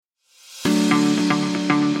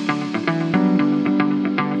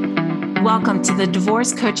Welcome to the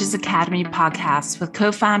Divorce Coaches Academy podcast with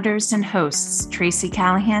co-founders and hosts Tracy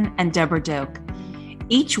Callahan and Deborah Doak.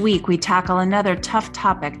 Each week, we tackle another tough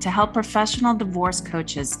topic to help professional divorce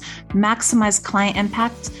coaches maximize client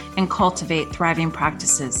impact and cultivate thriving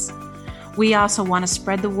practices. We also want to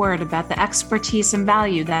spread the word about the expertise and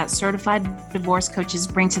value that certified divorce coaches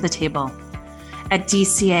bring to the table. At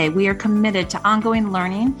DCA, we are committed to ongoing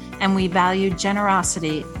learning, and we value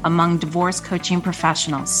generosity among divorce coaching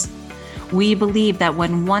professionals. We believe that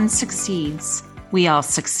when one succeeds, we all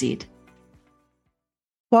succeed.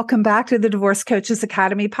 Welcome back to the Divorce Coaches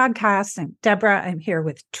Academy podcast. I'm Deborah. I'm here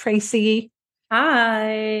with Tracy.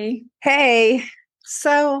 Hi. Hey.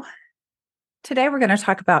 So today we're going to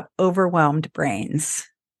talk about overwhelmed brains.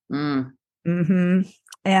 And high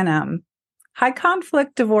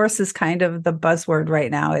conflict divorce is kind of the buzzword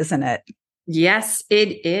right now, isn't it? Yes,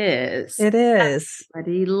 it is. It is.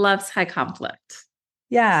 Everybody loves high conflict.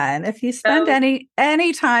 Yeah. And if you spend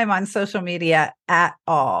any time on social media at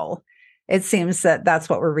all, it seems that that's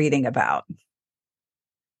what we're reading about.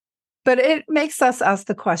 But it makes us ask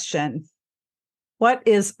the question, what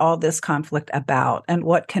is all this conflict about? And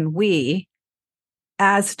what can we,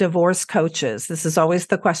 as divorce coaches, this is always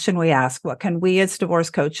the question we ask, what can we as divorce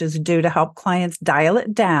coaches do to help clients dial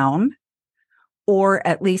it down or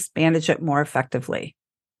at least manage it more effectively?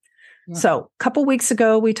 Yeah. So a couple weeks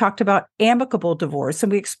ago, we talked about amicable divorce,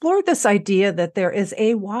 and we explored this idea that there is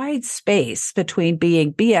a wide space between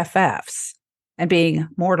being BFFs and being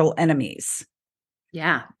mortal enemies.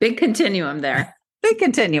 Yeah, big continuum there. Big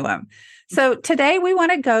continuum. So today we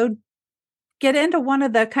want to get into one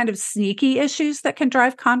of the kind of sneaky issues that can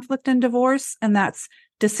drive conflict in divorce, and that's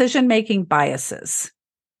decision-making biases,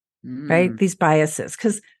 right? These biases.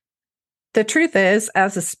 Because the truth is,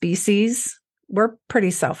 as a species, we're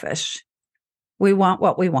pretty selfish. We want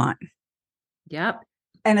what we want. Yep.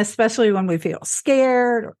 And especially when we feel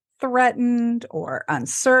scared or threatened or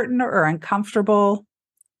uncertain or uncomfortable,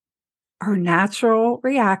 our natural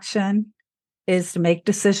reaction is to make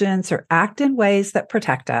decisions or act in ways that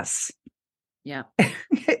protect us. Yeah.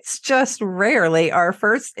 It's just rarely our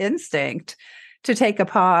first instinct to take a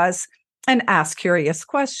pause and ask curious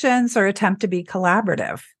questions or attempt to be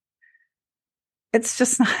collaborative. It's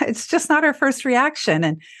just not our first reaction.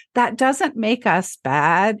 And that doesn't make us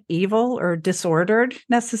bad, evil, or disordered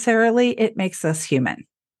necessarily. It makes us human.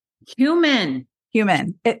 Human.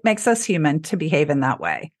 It makes us human to behave in that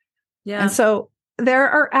way. Yeah. And so there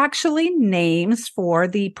are actually names for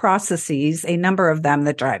the processes, a number of them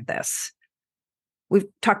that drive this. We've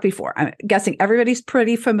talked before. I'm guessing everybody's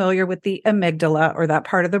pretty familiar with the amygdala, or that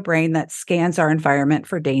part of the brain that scans our environment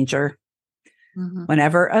for danger. Mm-hmm.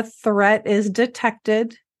 Whenever a threat is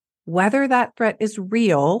detected, whether that threat is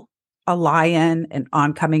real, a lion, an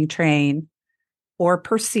oncoming train, or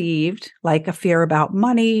perceived, like a fear about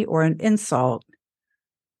money or an insult,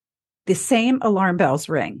 the same alarm bells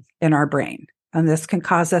ring in our brain. And this can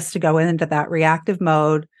cause us to go into that reactive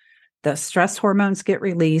mode. The stress hormones get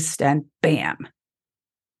released, and bam,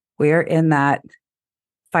 we're in that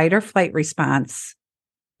fight or flight response,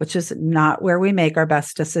 which is not where we make our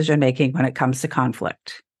best decision-making when it comes to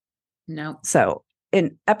conflict. No. So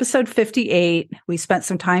in episode 58, we spent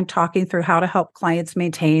some time talking through how to help clients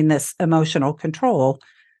maintain this emotional control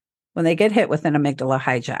when they get hit with an amygdala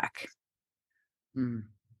hijack.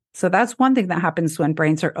 So that's one thing that happens when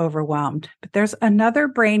brains are overwhelmed. But there's another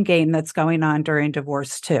brain game that's going on during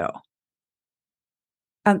divorce too.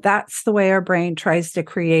 And that's the way our brain tries to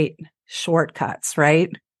create shortcuts, right?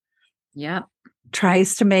 Yeah.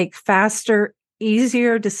 Tries to make faster,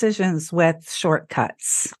 easier decisions with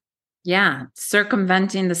shortcuts. Yeah.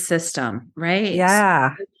 Circumventing the system, right?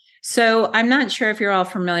 Yeah. So I'm not sure if you're all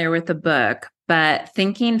familiar with the book, but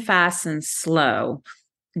Thinking Fast and Slow,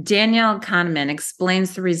 Danielle Kahneman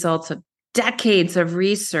explains the results of decades of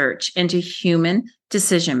research into human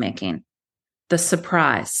decision-making. The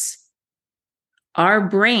surprise. Our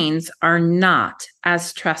brains are not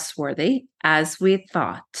as trustworthy as we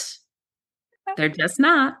thought. They're just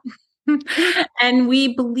not. And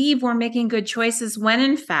we believe we're making good choices when,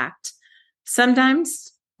 in fact,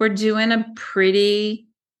 sometimes we're doing a pretty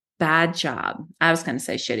bad job. I was going to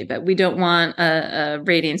say shitty, but we don't want a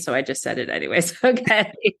rating, so I just said it anyways.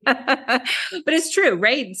 Okay. But it's true,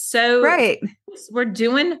 right? So right. We're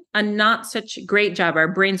doing a not such great job. Our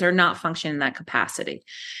brains are not functioning in that capacity.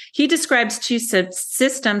 He describes two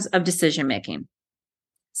systems of decision-making.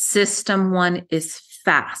 System one is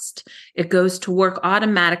fast. It goes to work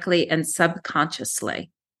automatically and subconsciously,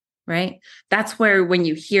 right? That's where when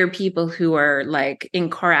you hear people who are like in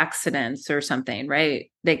car accidents or something, right?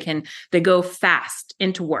 They go fast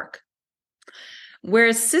into work.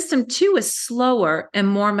 whereas system 2 is slower and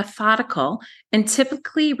more methodical and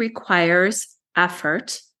typically requires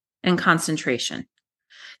effort and concentration.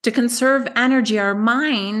 To conserve energy, our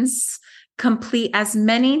minds complete as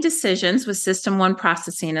many decisions with system 1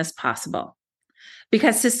 processing as possible.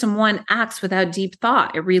 Because system 1 acts without deep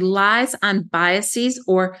thought, it relies on biases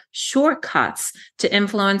or shortcuts to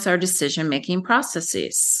influence our decision-making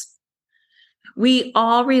processes. We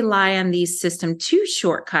all rely on these system 2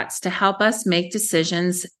 shortcuts to help us make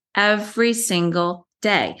decisions every single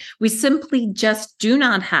day. We simply just do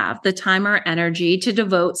not have the time or energy to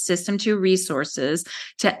devote system 2 resources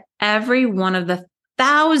to every one of the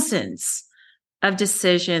thousands of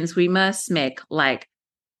decisions we must make, like,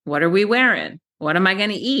 what are we wearing? What am I going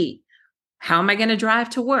to eat? How am I going to drive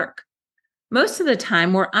to work? Most of the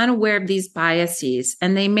time, we're unaware of these biases,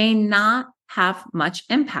 and they may not have much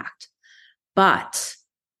impact. But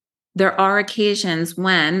there are occasions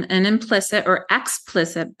when an implicit or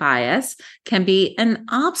explicit bias can be an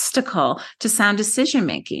obstacle to sound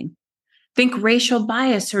decision-making. Think racial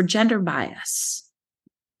bias or gender bias,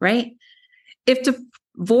 right? If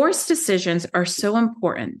divorce decisions are so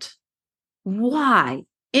important, why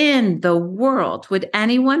in the world would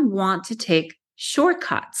anyone want to take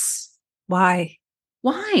shortcuts? Why?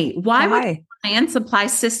 Why would clients apply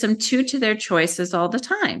system 2 to their choices all the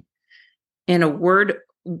time? In a word,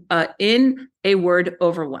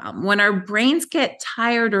 overwhelm. When our brains get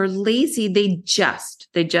tired or lazy, they just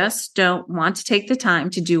don't want to take the time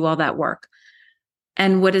to do all that work.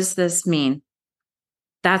 And what does this mean?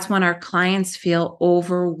 That's when our clients feel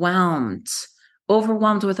overwhelmed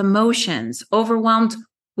with emotions, overwhelmed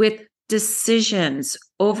with decisions,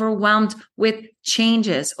 overwhelmed with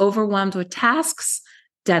changes, overwhelmed with tasks,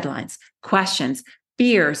 deadlines, questions,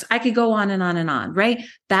 fears. I could go on and on and on, right?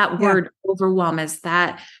 That word overwhelm is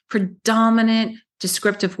that predominant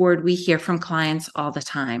descriptive word we hear from clients all the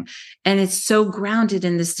time. And it's so grounded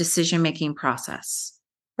in this decision-making process.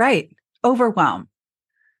 Right. Overwhelm.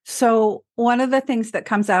 So one of the things that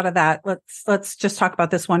comes out of that, let's just talk about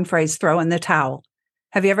this one phrase, throw in the towel.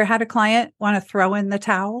 Have you ever had a client want to throw in the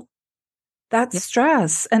towel? That's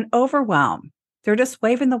stress and overwhelm. They're just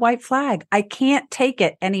waving the white flag. I can't take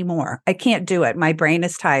it anymore. I can't do it. My brain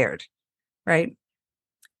is tired, right?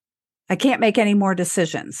 I can't make any more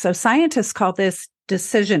decisions. So scientists call this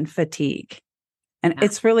decision fatigue. And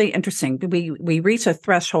it's really interesting. We reach a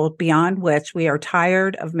threshold beyond which we are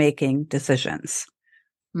tired of making decisions.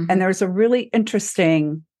 Mm-hmm. And there's a really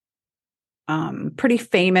interesting, pretty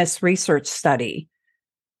famous research study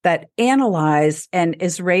that analyzed an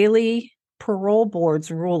Israeli parole board's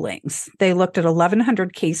rulings. They looked at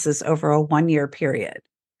 1,100 cases over a 1-year period.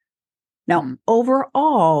 Now,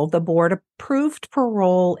 overall, the board approved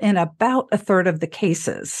parole in about a third of the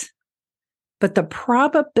cases. But the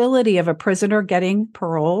probability of a prisoner getting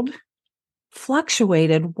paroled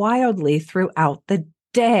fluctuated wildly throughout the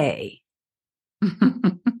day.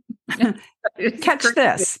 Catch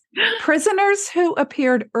this. Prisoners who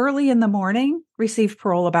appeared early in the morning received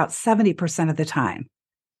parole about 70% of the time,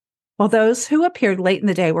 while those who appeared late in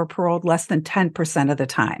the day were paroled less than 10% of the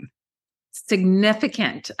time.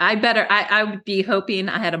 Significant. I would be hoping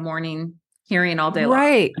I had a morning hearing all day long.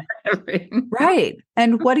 Right. Right.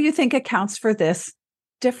 And what do you think accounts for this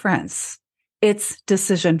difference? It's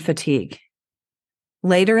decision fatigue.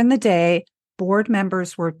 Later in the day, board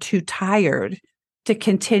members were too tired to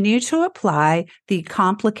continue to apply the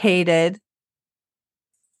complicated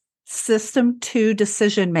system 2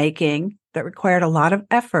 decision-making that required a lot of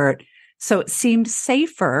effort. So it seemed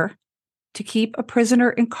safer to keep a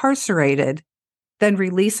prisoner incarcerated than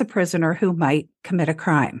release a prisoner who might commit a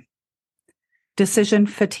crime. Decision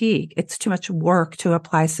fatigue. It's too much work to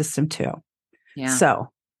apply system 2. Yeah.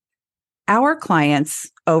 So our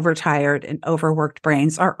clients' overtired and overworked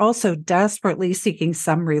brains are also desperately seeking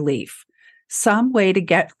some relief, some way to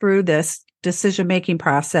get through this decision-making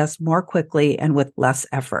process more quickly and with less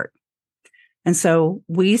effort. And so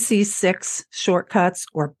we see 6 shortcuts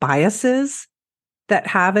or biases that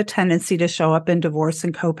have a tendency to show up in divorce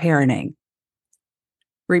and co-parenting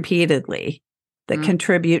repeatedly that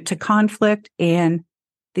contribute to conflict and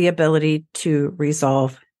the ability to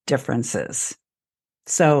resolve differences.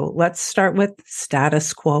 So let's start with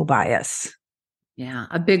status quo bias. Yeah,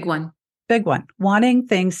 a big one. Big one. Wanting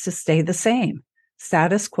things to stay the same.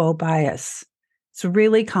 Status quo bias. It's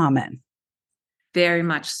really common. Very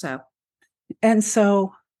much so. And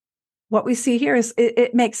so what we see here is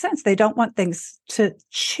it makes sense. They don't want things to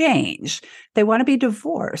change. They want to be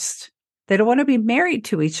divorced. They don't want to be married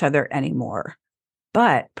to each other anymore.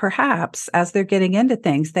 But perhaps as they're getting into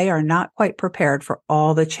things, they are not quite prepared for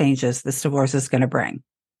all the changes this divorce is going to bring.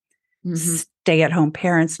 Mm-hmm. stay-at-home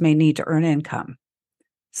parents may need to earn income.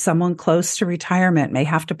 Someone close to retirement may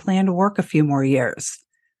have to plan to work a few more years.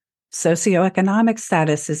 Socioeconomic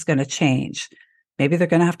status is going to change. Maybe they're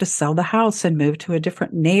going to have to sell the house and move to a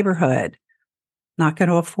different neighborhood. Not going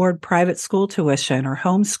to afford private school tuition or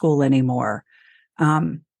homeschool anymore.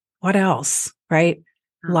 What else, right?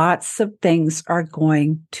 Lots of things are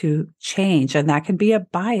going to change, and that can be a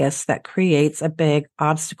bias that creates a big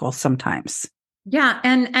obstacle sometimes. Yeah.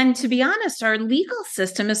 And to be honest, our legal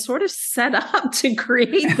system is sort of set up to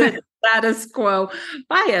create the status quo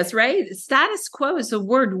bias, right? Status quo is a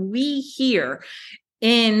word we hear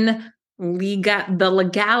in the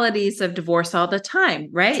legalities of divorce all the time,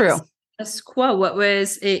 right? True. Status quo. What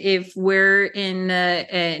was, if we're in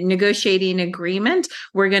a negotiating agreement,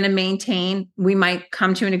 we're going to maintain, we might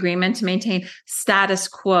come to an agreement to maintain status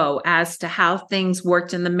quo as to how things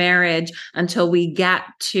worked in the marriage until we get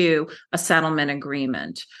to a settlement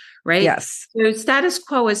agreement, right? Yes. So status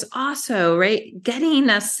quo is also, right, getting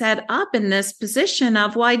us set up in this position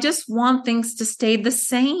of, well, I just want things to stay the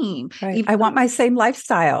same. Right. I want my same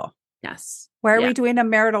lifestyle. Yes. Why are we doing a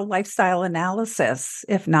marital lifestyle analysis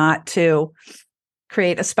if not to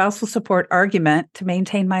create a spousal support argument to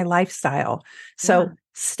maintain my lifestyle? So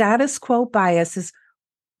status quo bias is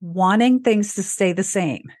wanting things to stay the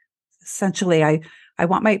same. Essentially, I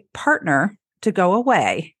want my partner to go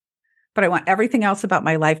away, but I want everything else about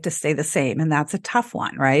my life to stay the same. And that's a tough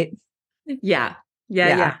one, right? Yeah.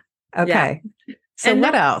 Okay. So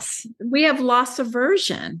what else? We have loss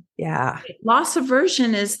aversion. Yeah. Loss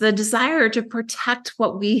aversion is the desire to protect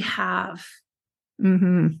what we have.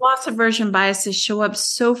 Mm-hmm. Loss aversion biases show up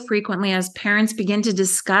so frequently as parents begin to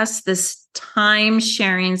discuss this time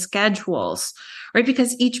sharing schedules, right?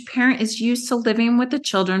 Because each parent is used to living with the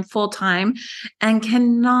children full time and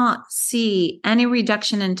cannot see any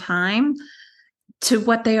reduction in time to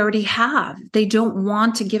what they already have. They don't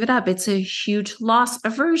want to give it up. It's a huge loss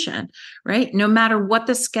aversion, right? No matter what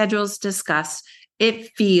the schedules discuss,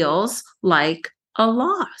 it feels like a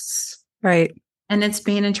loss. Right. And it's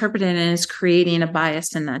being interpreted and is creating a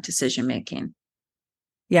bias in that decision making.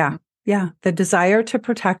 Yeah. Yeah. The desire to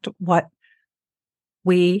protect what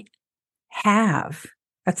we have.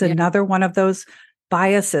 That's another one of those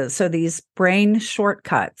biases. So these brain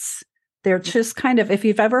shortcuts, they're just kind of, if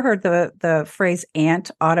you've ever heard the phrase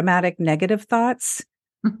automatic negative thoughts,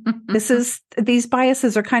 these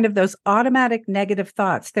biases are kind of those automatic negative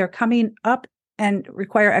thoughts. They're coming up and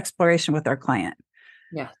require exploration with our client.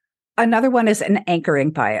 Yeah. Another one is an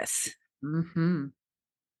anchoring bias.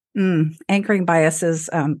 Mm-hmm. Anchoring biases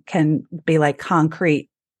can be like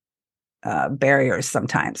concrete barriers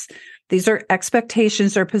sometimes. These are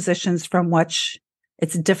expectations or positions from which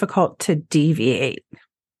it's difficult to deviate.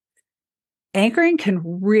 Anchoring can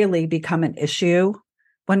really become an issue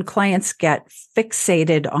when clients get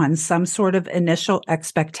fixated on some sort of initial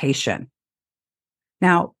expectation.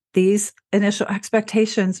 Now, these initial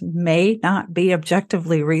expectations may not be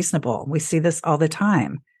objectively reasonable. We see this all the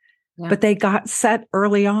time, but they got set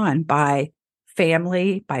early on by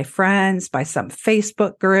family, by friends, by some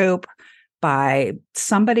Facebook group, by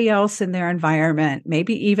somebody else in their environment,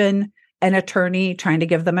 maybe even an attorney trying to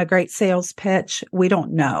give them a great sales pitch. We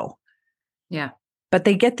don't know. Yeah. But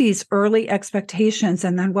they get these early expectations.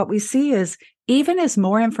 And then what we see is even as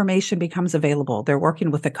more information becomes available, they're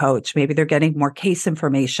working with a coach, maybe they're getting more case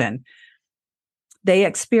information. They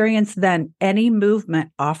experience then any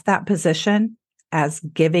movement off that position as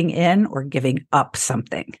giving in or giving up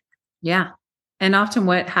something. Yeah. And often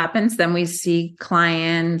what happens, then we see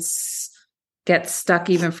clients get stuck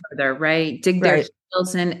even further, right? Dig their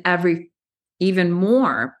heels in even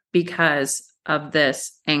more because of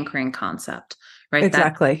this anchoring concept, right?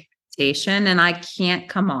 Exactly. And I can't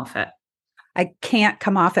come off it. I can't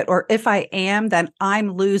come off it. Or if I am, then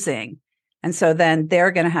I'm losing. And so then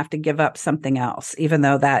they're going to have to give up something else, even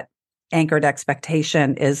though that anchored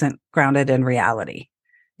expectation isn't grounded in reality.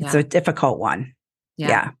 It's a difficult one.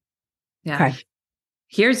 Yeah. Okay.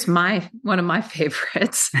 Here's one of my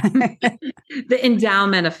favorites, the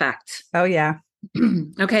endowment effect. Oh, yeah.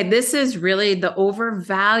 Okay. This is really the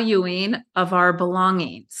overvaluing of our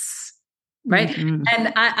belongings, right? Mm-hmm.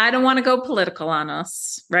 And I don't want to go political on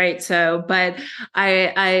us, right? So, but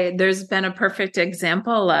there's been a perfect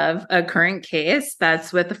example of a current case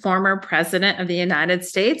that's with the former president of the United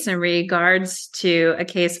States in regards to a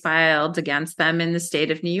case filed against them in the state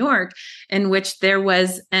of New York, in which there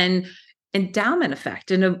was an endowment effect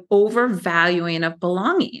and an overvaluing of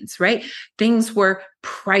belongings, right? Things were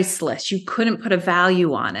priceless. You couldn't put a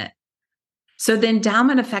value on it. So the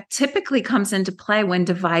endowment effect typically comes into play when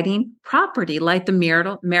dividing property, like the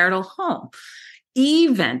marital home.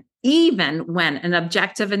 Even Even when an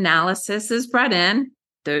objective analysis is brought in,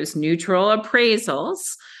 those neutral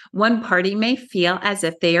appraisals, one party may feel as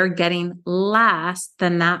if they are getting less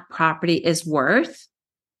than that property is worth.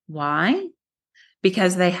 Why?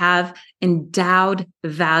 Because they have endowed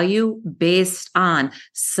value based on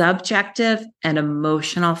subjective and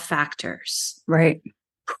emotional factors. Right.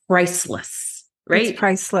 Priceless, right? It's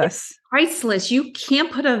priceless. It's priceless. You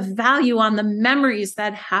can't put a value on the memories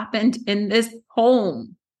that happened in this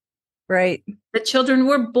home. Right. The children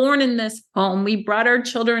were born in this home. We brought our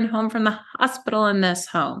children home from the hospital in this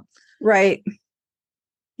home. Right.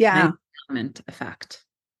 Yeah. Endowment effect.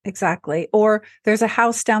 Exactly. Or there's a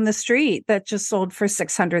house down the street that just sold for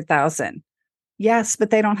 $600,000. Yes, but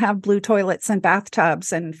they don't have blue toilets and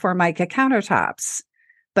bathtubs and Formica countertops.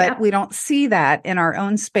 But we don't see that in our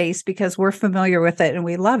own space because we're familiar with it and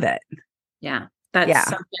we love it. Yeah. That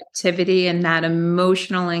subjectivity and that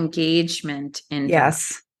emotional engagement in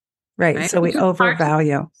yes. Right. So we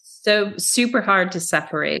overvalue. So super hard to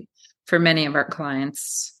separate for many of our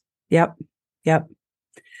clients. Yep. Yep.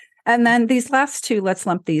 And then these last two, let's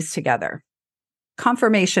lump these together.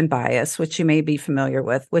 Confirmation bias, which you may be familiar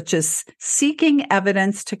with, which is seeking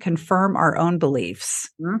evidence to confirm our own beliefs.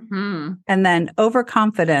 Mm-hmm. And then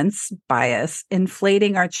overconfidence bias,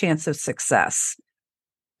 inflating our chance of success.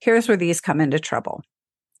 Here's where these come into trouble.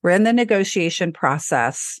 We're in the negotiation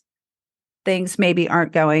process. Things maybe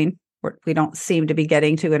aren't going, we don't seem to be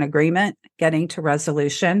getting to an agreement, getting to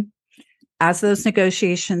resolution. As those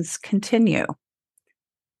negotiations continue,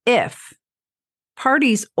 if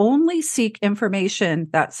parties only seek information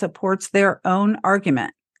that supports their own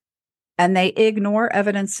argument and they ignore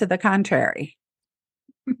evidence to the contrary,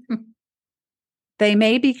 they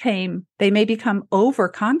may become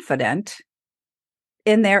overconfident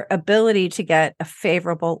in their ability to get a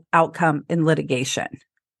favorable outcome in litigation.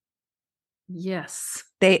 Yes.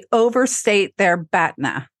 They overstate their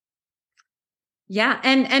BATNA. Yeah.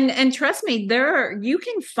 And trust me, you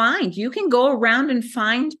can go around and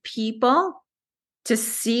find people to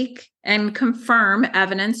seek and confirm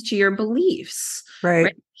evidence to your beliefs.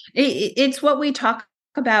 Right. It's what we talk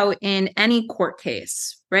about in any court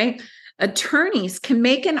case, right? Attorneys can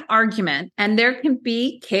make an argument and there can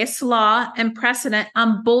be case law and precedent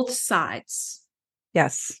on both sides.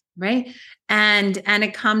 Yes. Right. And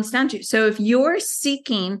it comes down to, so if you're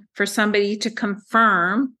seeking for somebody to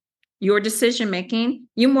confirm your decision making,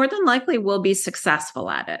 you more than likely will be successful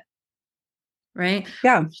at it. Right.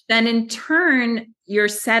 Yeah. Then in turn, you're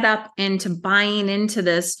set up into buying into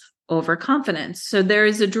this overconfidence. So there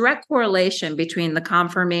is a direct correlation between the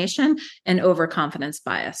confirmation and overconfidence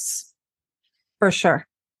bias. For sure.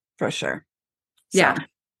 For sure. Yeah.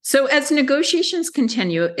 So as negotiations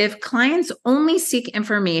continue, if clients only seek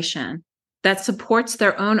information that supports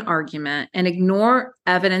their own argument and ignore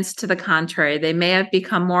evidence to the contrary, they may have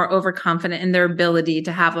become more overconfident in their ability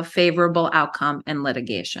to have a favorable outcome in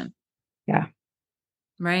litigation. Yeah.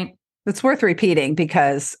 Right. It's worth repeating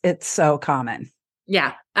because it's so common.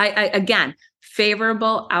 Yeah. I again,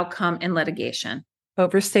 favorable outcome in litigation.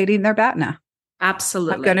 Overstating their BATNA.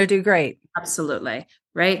 Absolutely. I'm going to do great. Absolutely.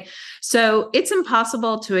 Right. So it's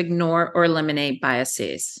impossible to ignore or eliminate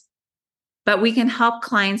biases, but we can help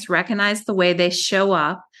clients recognize the way they show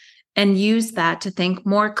up and use that to think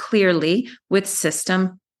more clearly with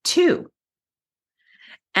system 2.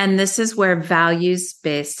 And this is where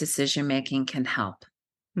values-based decision-making can help.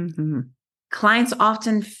 Mm-hmm. Clients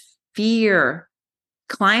often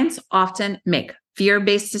make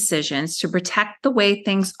fear-based decisions to protect the way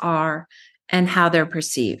things are and how they're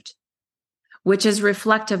perceived, which is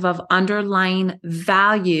reflective of underlying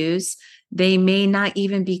values they may not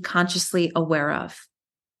even be consciously aware of.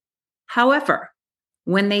 However,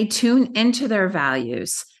 when they tune into their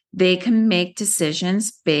values, they can make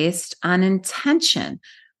decisions based on intention,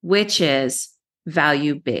 which is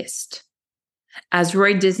value-based. As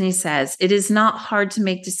Roy Disney says, it is not hard to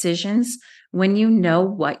make decisions when you know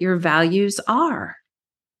what your values are.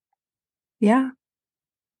 Yeah.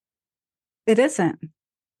 It isn't.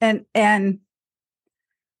 And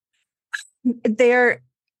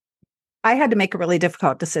I had to make a really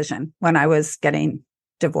difficult decision when I was getting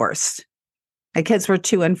divorced. My kids were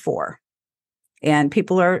 2 and 4. And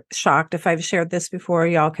people are shocked if I've shared this before.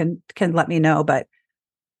 Y'all can let me know. But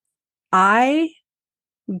I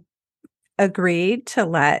agreed to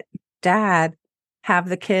let Dad have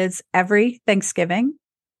the kids every Thanksgiving,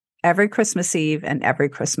 every Christmas Eve, and every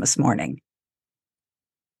Christmas morning.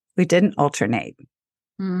 We didn't alternate.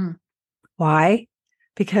 Mm. Why?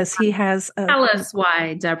 Because he has Tell us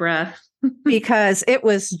why, Deborah. Because it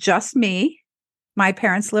was just me. My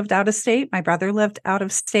parents lived out of state. My brother lived out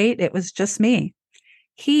of state. It was just me.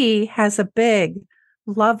 He has a big,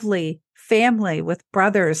 lovely family with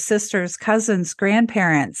brothers, sisters, cousins,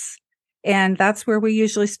 grandparents. And that's where we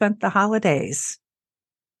usually spent the holidays.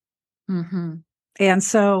 Mm-hmm. And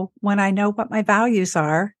so when I know what my values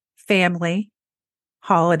are, family,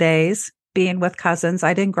 holidays, being with cousins,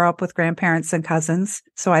 I didn't grow up with grandparents and cousins,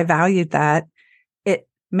 so I valued that. It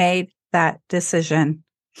made that decision.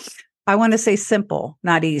 I want to say simple,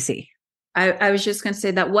 not easy. I was just going to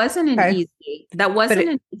say that wasn't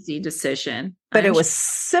an easy decision. But it was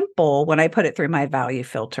simple when I put it through my value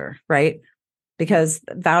filter, right? Because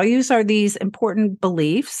values are these important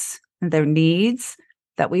beliefs and their needs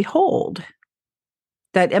that we hold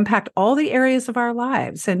that impact all the areas of our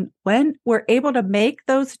lives. And when we're able to make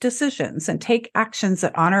those decisions and take actions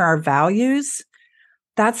that honor our values,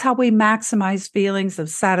 that's how we maximize feelings of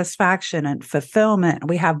satisfaction and fulfillment.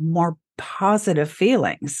 We have more positive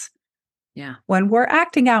feelings. Yeah. When we're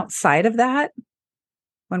acting outside of that,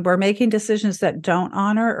 when we're making decisions that don't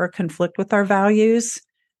honor or conflict with our values,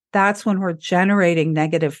 that's when we're generating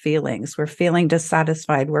negative feelings. We're feeling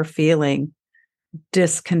dissatisfied. We're feeling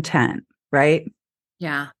discontent, right?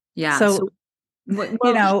 Yeah. Yeah. So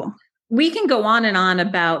we can go on and on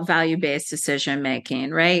about value-based decision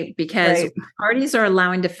making, right? Because parties are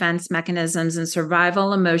allowing defense mechanisms and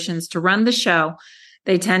survival emotions to run the show.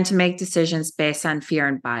 They tend to make decisions based on fear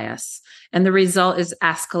and bias. And the result is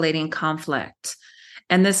escalating conflict.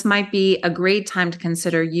 And this might be a great time to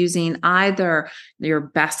consider using either your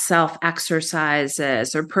best self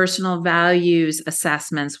exercises or personal values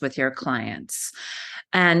assessments with your clients.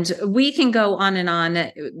 And we can go on and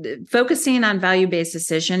on, focusing on value-based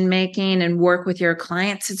decision making and work with your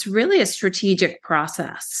clients. It's really a strategic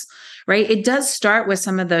process, right? It does start with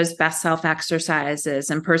some of those best self exercises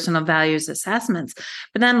and personal values assessments,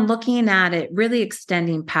 but then looking at it, really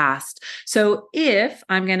extending past. So if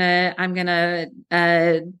I'm gonna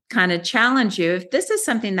kind of challenge you, if this is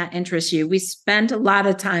something that interests you, we spend a lot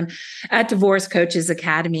of time at Divorce Coaches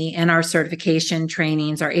Academy in our certification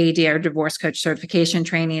trainings, our AD, our Divorce Coach certification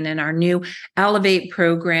training, and our new Elevate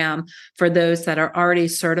program for those that are already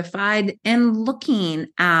certified, and looking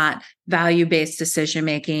at value-based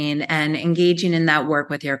decision-making and engaging in that work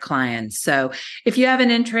with your clients. So if you have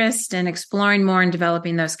an interest in exploring more and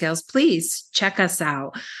developing those skills, please check us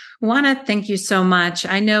out. I want to thank you so much.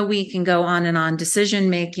 I know we can go on and on.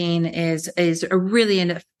 Decision-making is a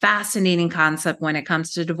really fascinating concept when it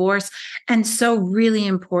comes to divorce, and so really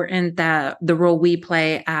important that the role we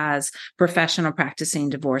play as professional practicing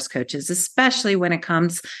divorce coaches, especially when it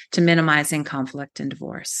comes to minimizing conflict and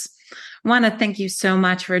divorce. I want to thank you so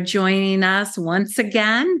much for joining us once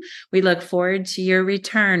again. We look forward to your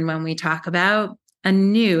return when we talk about a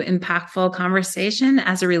new impactful conversation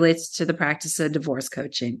as it relates to the practice of divorce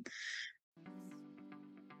coaching.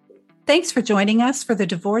 Thanks for joining us for the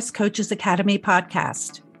Divorce Coaches Academy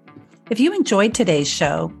podcast. If you enjoyed today's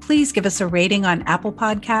show, please give us a rating on Apple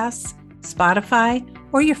Podcasts, Spotify,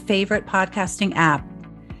 or your favorite podcasting app.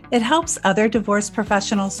 It helps other divorce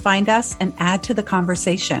professionals find us and add to the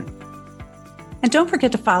conversation. And don't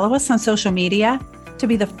forget to follow us on social media to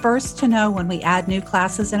be the first to know when we add new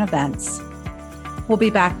classes and events. We'll be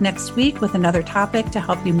back next week with another topic to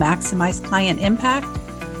help you maximize client impact,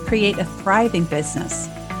 create a thriving business,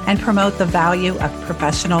 and promote the value of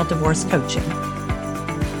professional divorce coaching.